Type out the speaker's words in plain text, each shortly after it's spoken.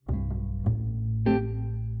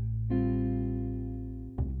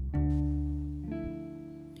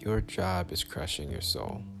Your job is crushing your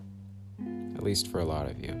soul, at least for a lot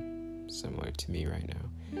of you, similar to me right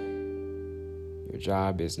now. Your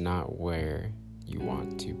job is not where you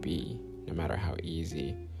want to be, no matter how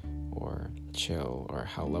easy or chill or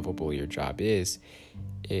how lovable your job is.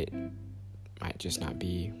 It might just not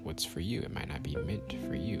be what's for you. It might not be meant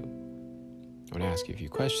for you. I want to ask you a few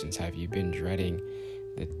questions. Have you been dreading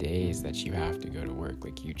the days that you have to go to work?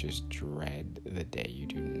 Like, you just dread the day you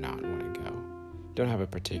do not want to go. Don't have a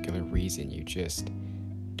particular reason, you just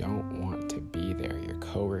don't want to be there. Your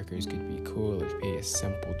coworkers could be cool, it could be a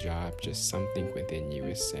simple job, just something within you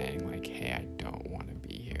is saying like, hey, I don't want to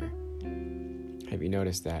be here. Have you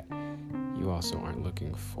noticed that you also aren't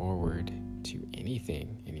looking forward to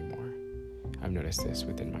anything anymore? I've noticed this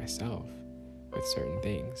within myself with certain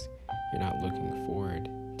things. You're not looking forward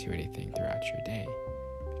to anything throughout your day,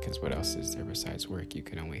 because what else is there besides work? You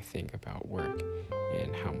can only think about work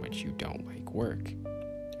and how much you don't like work,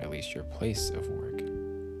 at least your place of work.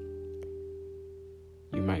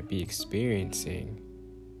 You might be experiencing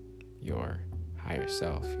your higher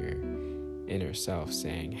self, your inner self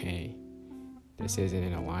saying, hey, this isn't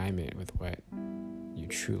in alignment with what you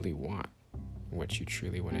truly want, what you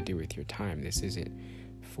truly want to do with your time. This isn't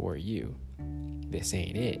for you. This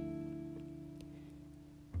ain't it.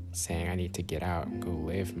 Saying I need to get out and go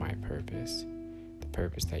live my purpose, the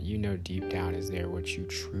purpose that you know deep down is there, what you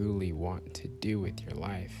truly want to do with your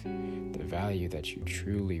life, the value that you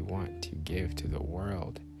truly want to give to the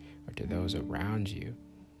world or to those around you.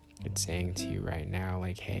 It's saying to you right now,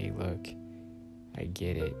 like, hey, look, I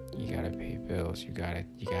get it. You gotta pay bills. You gotta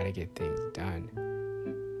get things done.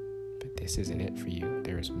 But this isn't it for you.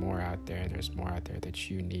 There's more out there. There's more out there that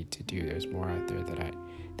you need to do. There's more out there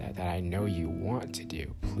that I know you want to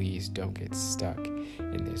do. Please don't get stuck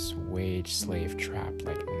in this wage slave trap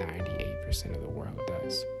like 98% of the world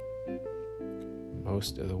does.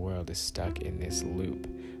 Most of the world is stuck in this loop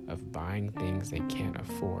of buying things they can't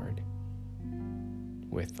afford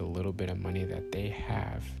with the little bit of money that they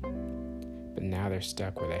have. But now they're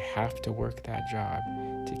stuck where they have to work that job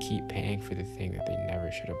to keep paying for the thing that they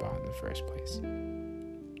never should have bought in the first place.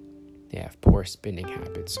 They have poor spending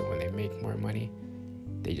habits, so when they make more money,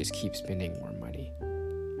 they just keep spending more money.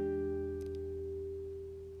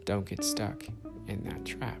 Don't get stuck in that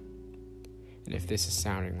trap. And if this is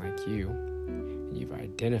sounding like you, and you've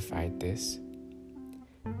identified this,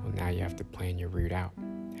 well, now you have to plan your route out.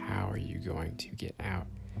 How are you going to get out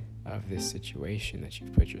of this situation that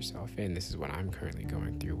you've put yourself in? This is what I'm currently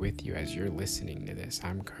going through with you as you're listening to this.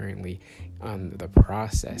 I'm currently in the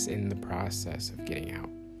process of getting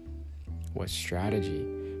out. What strategy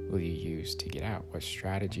will you use to get out? What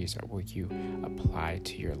strategies will you apply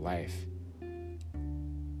to your life?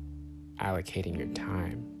 Allocating your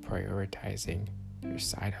time, prioritizing your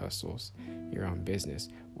side hustles, your own business.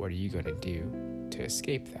 What are you going to do to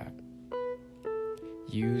escape that?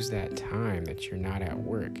 Use that time that you're not at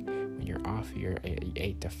work, when you're off your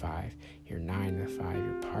 8 to 5, your 9 to 5,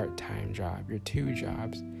 your part-time job, your 2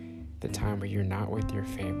 jobs, the time where you're not with your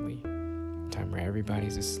family, the time where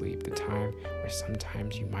everybody's asleep, the time where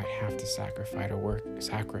sometimes you might have to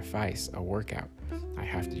sacrifice a workout. I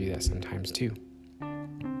have to do that sometimes too.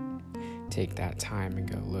 Take that time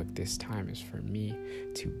and go, look, this time is for me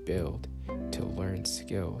to build, to learn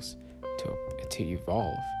skills, to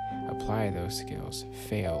evolve, apply those skills,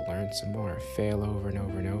 fail, learn some more, fail over and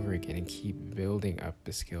over and over again, and keep building up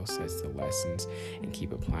the skill sets, the lessons, and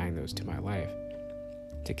keep applying those to my life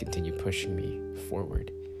to continue pushing me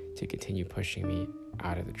forward, to continue pushing me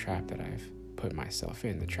out of the trap that I've put myself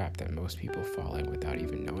in, the trap that most people fall in without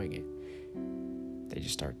even knowing it. They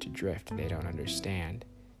just start to drift. They don't understand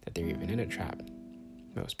that they're even in a trap,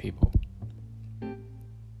 most people.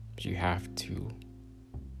 But you have to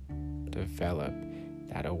develop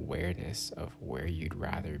that awareness of where you'd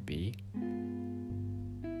rather be,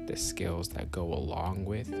 the skills that go along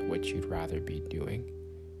with what you'd rather be doing,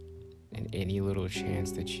 and any little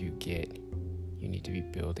chance that you get, you need to be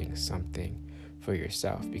building something for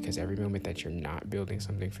yourself, because every moment that you're not building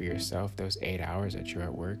something for yourself, those 8 hours that you're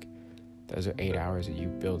at work, those are 8 hours of you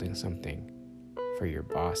building something for your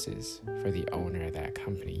bosses, for the owner of that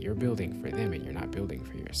company. You're building for them and you're not building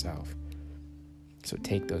for yourself. So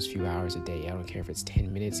take those few hours a day, I don't care if it's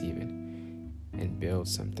 10 minutes even, and build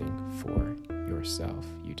something for yourself.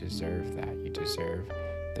 You deserve that. You deserve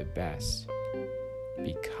the best.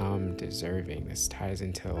 Become deserving. This ties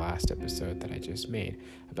into the last episode that I just made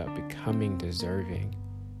about becoming deserving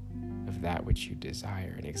of that which you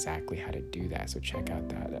desire and exactly how to do that. So check out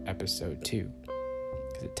that episode too,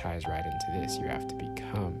 because it ties right into this. You have to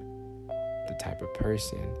become the type of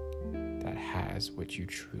person that has what you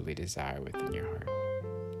truly desire within your heart.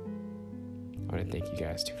 I want to thank you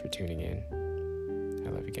guys too for tuning in. I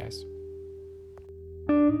love you guys.